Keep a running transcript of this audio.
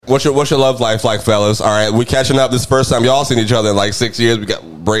What's your love life like, fellas? All right, we catching up. This first time y'all seen each other in like 6 years. We got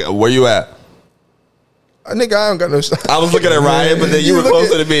break. Where you at? Nigga, I don't got no. I was looking at Ryan, but then you were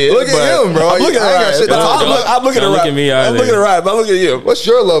closer to me. Look at him, bro. I'm looking at Ryan. I'm looking at Ryan. I'm looking at Ryan, but I'm looking at you. What's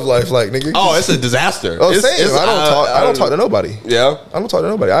your love life like, nigga? Oh, it's a disaster. Oh, same. I don't talk to nobody. Yeah, I don't talk to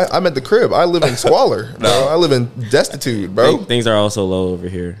nobody. I'm at the crib. I live in squalor, bro. I live in destitute, bro. Things are also low over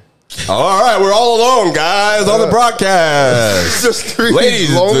here. All right, we're all alone, guys, on the broadcast. Just three ladies,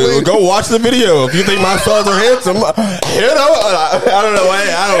 dude, go watch the video. If you think my fellas are handsome, I don't know.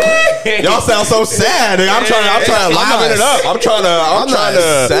 Y'all sound so sad. Nigga. I'm trying to liven it up. I'm trying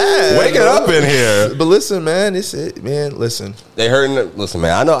to wake it up in here. But listen, man, listen. They hurting. Listen,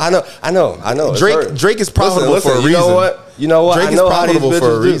 man. I know. Drake is profitable for a reason. You know what? Drake is profitable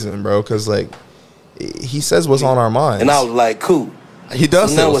for a reason, bro. Because like he says what's on our minds. And I was like, cool. He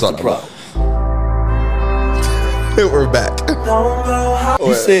does say what's the problem. We're back.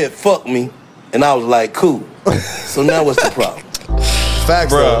 You said fuck me, and I was like, cool. So now what's the problem?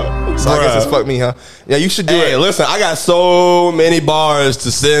 Facts, bro. So I guess it's fuck me, huh? Yeah, you should do it. Hey, listen, I got so many bars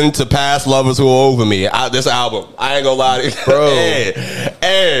to send to past lovers who are over me. This album, I ain't gonna lie to you, bro.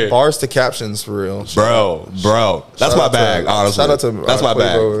 Hey, bars to captions for real, bro. That's my bag, honestly. Shout out to that's my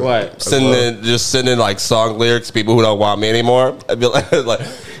bag. What? Sending like song lyrics to people who don't want me anymore. I'd be like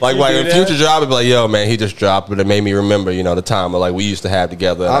in future job, I'd be like, yo, man, he just dropped, but it made me remember, the time of like we used to have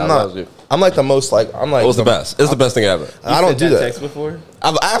together. I'm like the most like I'm like. It was the best. It's the best thing ever. I don't do that. Text before?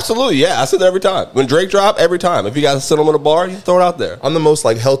 Absolutely, yeah. I said that every time. When Drake drop, every time. If you guys sit him in a bar, you throw it out there. I'm the most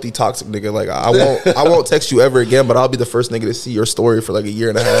like healthy toxic nigga. Like I won't text you ever again, but I'll be the first nigga to see your story for like a year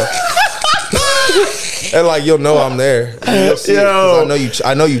and a half. And like you'll know I'm there. You'll see it, I know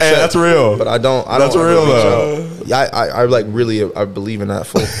you. Check, that's real. But I don't. That's real though. Yeah, I like really. I believe in that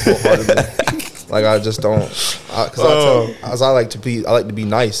full heartedly. Like I just don't, because I like to be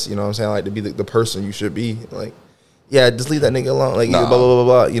nice. You know what I'm saying? I like to be the person you should be. Like, yeah, just leave that nigga alone. Like, blah blah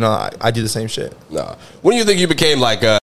blah blah. I do the same shit. Nah. When do you think you became like